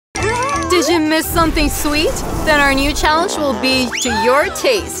Did you miss something sweet? Then our new challenge will be to your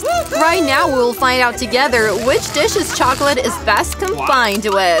taste. Right now we will find out together which dish's chocolate is best combined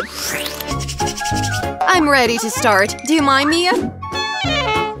with. I'm ready to start. Do you mind, Mia?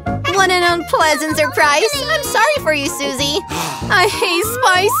 What an unpleasant surprise. I'm sorry for you, Susie. I hate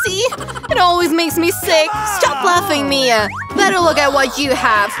spicy. It always makes me sick. Stop laughing, Mia. Better look at what you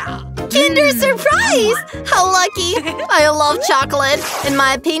have. Kinder Surprise! How lucky! I love chocolate. In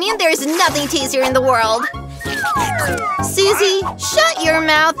my opinion, there's nothing tastier in the world. Susie, shut your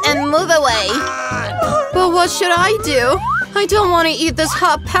mouth and move away. But what should I do? I don't want to eat this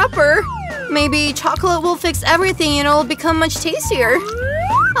hot pepper. Maybe chocolate will fix everything and it'll become much tastier.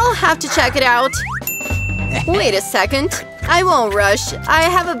 I'll have to check it out. Wait a second. I won't rush. I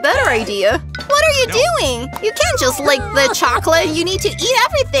have a better idea. What are you doing? You can't just lick the chocolate. You need to eat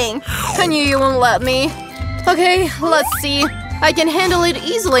everything. I knew you wouldn't let me. Okay, let's see. I can handle it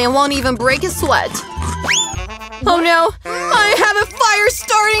easily and won't even break a sweat. Oh no! I have a fire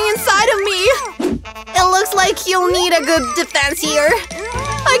starting inside of me! It looks like you'll need a good defense here.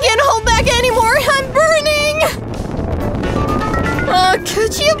 I can't hold back anymore! I'm burning!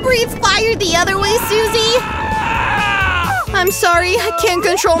 Could you breathe fire the other way, Susie? I'm sorry, I can't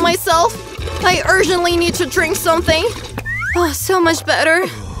control myself. I urgently need to drink something. Oh, so much better.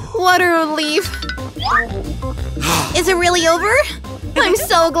 What a relief. Is it really over? I'm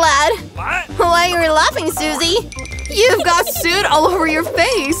so glad. Why are you laughing, Susie? You've got soot all over your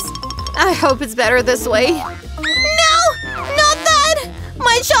face. I hope it's better this way. No! Not that!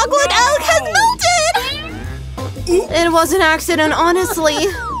 My chocolate egg has melted! It was an accident, honestly.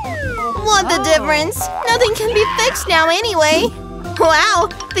 What the difference? Nothing can be fixed now anyway. Wow,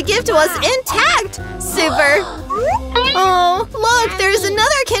 the gift was intact! Super! Oh, look, there's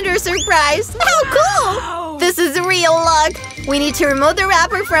another Kinder Surprise! How cool! This is real luck! We need to remove the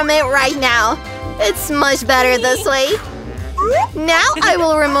wrapper from it right now. It's much better this way. Now I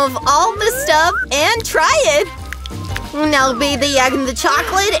will remove all the stuff and try it. Now bathe the egg in the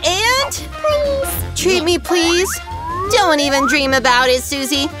chocolate and… Please. Treat me, please. Don't even dream about it,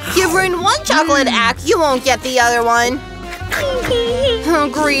 Susie. You've ruined one chocolate egg. You won't get the other one. Oh,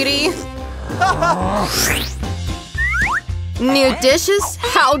 greedy. New dishes?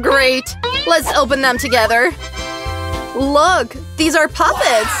 How great! Let's open them together. Look, these are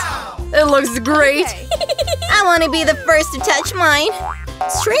puppets. It looks great. I want to be the first to touch mine.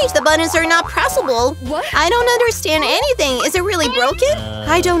 Strange, the buttons are not pressable. What? I don't understand anything. Is it really broken?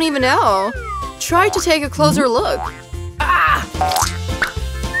 I don't even know. Try to take a closer look.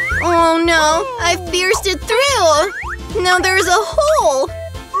 Oh no, I pierced it through. Now there's a hole.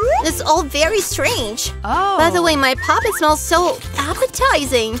 It's all very strange. Oh. By the way, my puppet smells so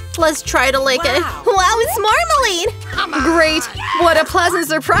appetizing. Let's try to lick it. Wow, it's marmalade! Great! What a pleasant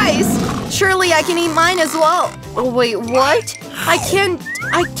surprise! Surely I can eat mine as well. Oh, wait, what? I can't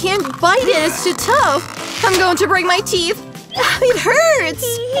bite it. It's too tough. I'm going to break my teeth. It hurts!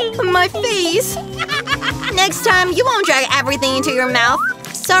 My face. Next time, you won't drag everything into your mouth.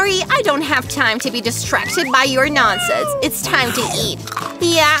 Sorry, I don't have time to be distracted by your nonsense. It's time to eat.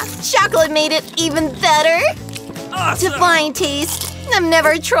 Yeah, chocolate made it even better. Awesome. Divine taste. I've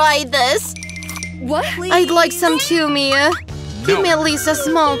never tried this. What? I'd like some too, Mia. Give me at least a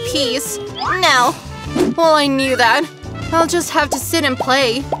small piece. No. Well, I knew that. I'll just have to sit and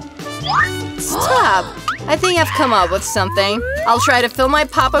play. Stop! I think I've come up with something. I'll try to fill my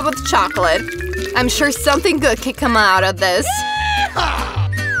pop-up with chocolate. I'm sure something good can come out of this.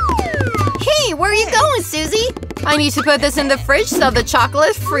 Hey, where are you going, Susie? I need to put this in the fridge so the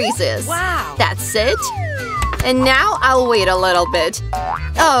chocolate freezes. Wow. That's it. And now I'll wait a little bit.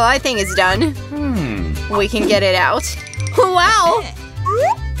 Oh, I think it's done. We can get it out. Wow!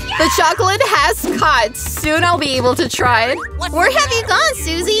 The chocolate has caught. Soon I'll be able to try it. Where have you gone,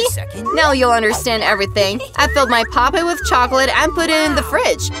 Susie? Now you'll understand everything. I filled my pop-it with chocolate and put it in the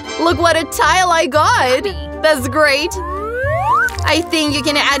fridge. Look what a tile I got! That's great! I think you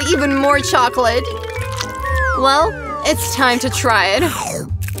can add even more chocolate. Well, it's time to try it.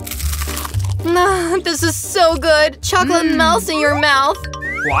 This is so good! Chocolate melts in your mouth.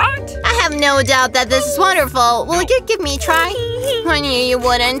 What? I have no doubt that this is wonderful. Will you give me a try? I knew you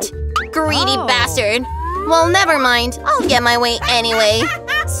wouldn't. Greedy bastard. Well, never mind. I'll get my way anyway.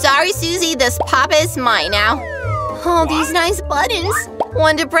 Sorry, Susie. This pop is mine now. All these nice buttons.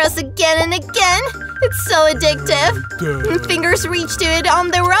 Want to press again and again. It's so addictive. Fingers reach to it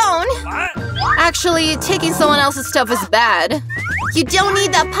on their own. What? Actually, taking someone else's stuff is bad. You don't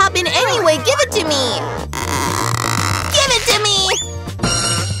need that pop-in anyway. Give it to me. Give it to me.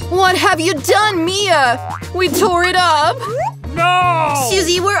 What have you done, Mia? We tore it up. No!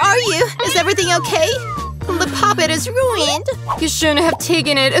 Susie, where are you? Is everything okay? The puppet is ruined. You shouldn't have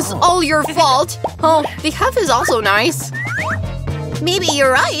taken it. It's all your fault. Oh, the half is also nice. Maybe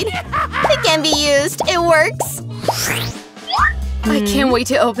you're right. It can be used. It works. I can't wait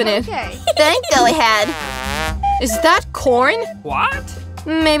to open it. Then go ahead. Is that corn? What?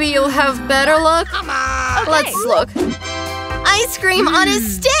 Maybe you'll have better luck. Let's look. Ice cream on a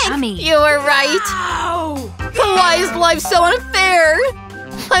stick. You were right. Oh! Why is life so unfair?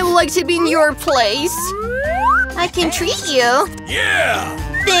 I would like to be in your place. I can treat you. Yeah!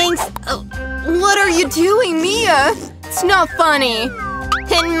 Thanks. What are you doing, Mia? It's not funny.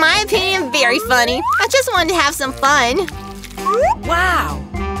 In my opinion, very funny. I just wanted to have some fun. Wow!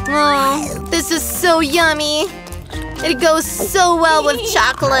 Oh, This is so yummy. It goes so well with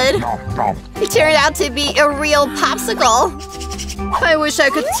chocolate. It turned out to be a real popsicle. I wish I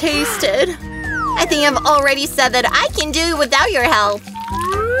could taste it. I think I've already said that I can do it without your help.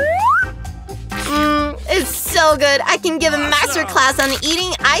 It's so good. I can give a masterclass on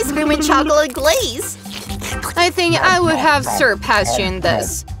eating ice cream with chocolate glaze. I think I would have surpassed you in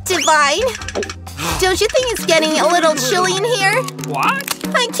this. Divine. Don't you think it's getting a little chilly in here? What?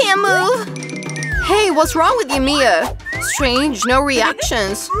 I can't move. Hey, what's wrong with you, Mia? Strange, no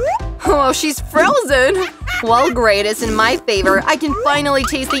reactions. Oh, she's frozen. Well, great, it's in my favor. I can finally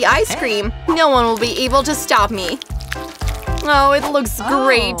taste the ice cream. No one will be able to stop me. Oh, it looks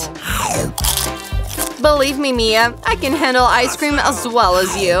great. Believe me, Mia, I can handle ice cream as well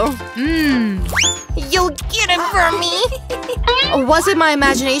as you. You'll get it from me. Was it my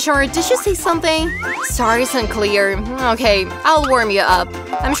imagination or did you say something? Sorry, it's unclear. Okay, I'll warm you up.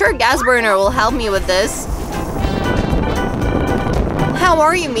 I'm sure gas burner will help me with this. How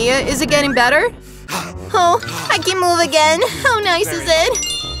are you, Mia? Is it getting better? Oh, I can move again. How nice is it?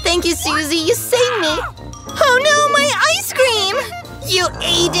 Thank you, Susie. You saved me. Oh no, my ice cream! You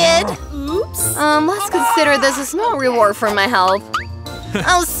ate it. Oops. Let's consider this a small reward for my help.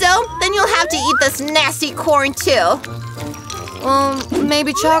 Oh, so? Then you'll have to eat this nasty corn too.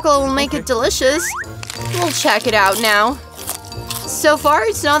 Maybe chocolate will make it delicious. We'll check it out now. So far,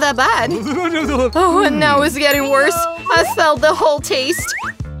 it's not that bad. Oh, and now it's getting worse. I felt the whole taste.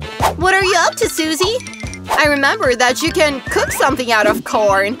 What are you up to, Susie? I remember that you can cook something out of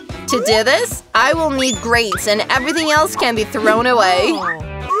corn. To do this, I will need grains and everything else can be thrown away.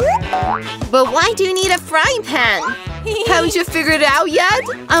 But why do you need a frying pan? Haven't you figured it out yet?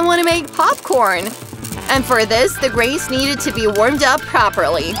 I want to make popcorn. And for this, the grains needed to be warmed up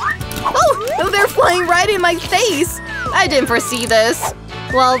properly. Oh, they're flying right in my face. I didn't foresee this.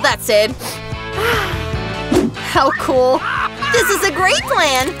 Well, that's it. How cool. This is a great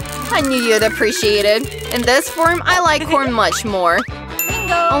plan. I knew you'd appreciate it. In this form, I like corn much more.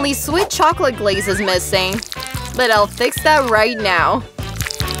 Only sweet chocolate glaze is missing. But I'll fix that right now.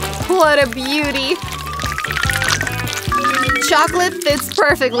 What a beauty. Chocolate fits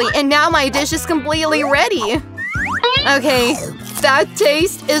perfectly, and now my dish is completely ready. Okay, that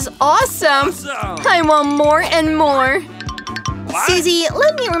taste is awesome. I want more and more. What? Susie,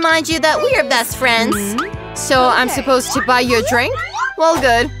 let me remind you that we are best friends. So I'm supposed to buy you a drink? Well,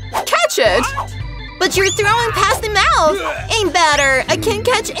 good. Catch it! But you're throwing past the mouth. Ain't better. I can't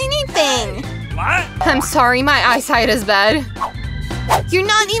catch anything. What? I'm sorry, my eyesight is bad. You're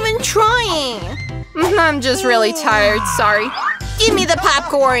not even trying. I'm just really tired, sorry. Give me the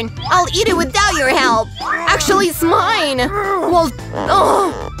popcorn. I'll eat it without your help. Actually, it's mine! Well,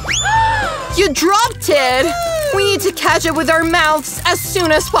 oh! You dropped it! We need to catch it with our mouths as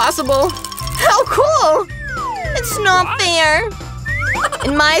soon as possible. How cool! It's not fair.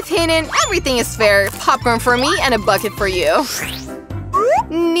 In my opinion, everything is fair. Popcorn for me and a bucket for you.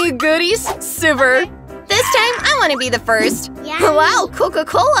 New goodies? Super! This time, I want to be the first. Wow,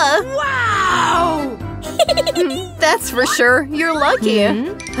 Coca-Cola. Wow! That's for sure. You're lucky.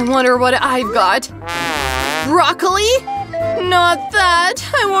 I wonder what I've got. Broccoli? Not that.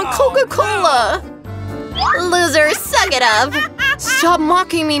 I want Coca-Cola. Loser, suck it up. Stop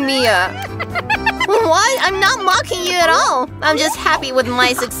mocking me, Mia. What? I'm not mocking you at all. I'm just happy with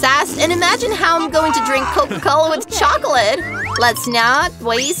my success, and imagine how I'm going to drink Coca-Cola with chocolate. Let's not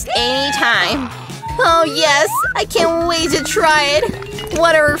waste any time. Oh yes, I can't wait to try it.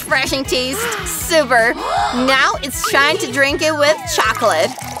 What a refreshing taste. Super. Now it's time to drink it with chocolate.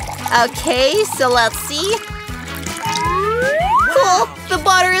 Okay, so let's see. Cool, the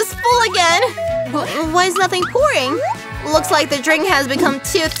bottle is full again. Why is nothing pouring? Looks like the drink has become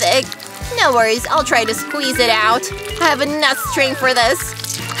too thick. No worries, I'll try to squeeze it out. I have enough strength for this.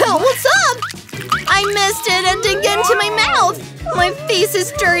 Oh, what's up? I missed it and didn't get into my mouth. My face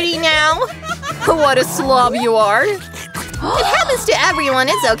is dirty now. What a slob you are. It happens to everyone,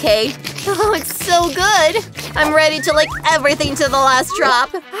 it's okay. Oh, it's so good. I'm ready to lick everything to the last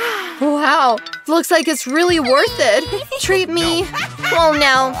drop. Wow, looks like it's really worth it. Treat me. Well,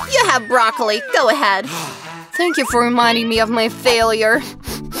 no, you have broccoli. Go ahead. Thank you for reminding me of my failure.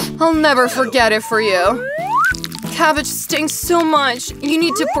 I'll never forget it for you. Cabbage stinks so much. You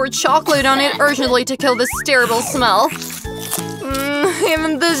need to pour chocolate on it urgently to kill this terrible smell.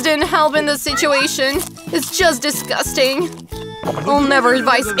 Even this didn't help in this situation. It's just disgusting. I'll never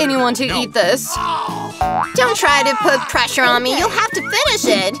advise anyone to eat this. Don't try to put pressure on me. You'll have to finish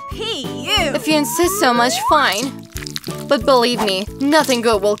it. Hey, you! If you insist so much, fine. But believe me, nothing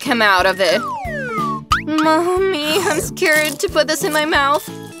good will come out of it. Mommy, I'm scared to put this in my mouth.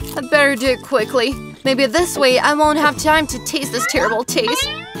 I better do it quickly. Maybe this way I won't have time to taste this terrible taste.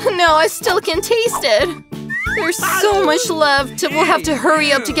 No, I still can taste it. There's so much left. We'll have to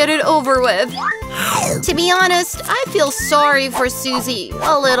hurry up to get it over with. To be honest, I feel sorry for Susie.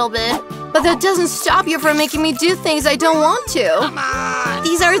 A little bit. But that doesn't stop you from making me do things I don't want to.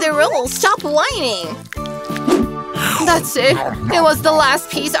 These are the rules. Stop whining. That's it. It was the last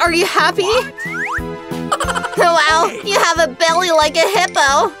piece. Are you happy? Wow, you have a belly like a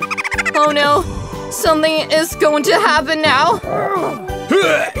hippo. Oh no. Something is going to happen now.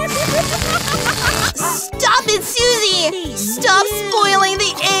 Stop it, Susie! Stop spoiling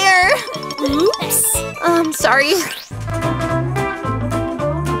the air! Oops. Sorry.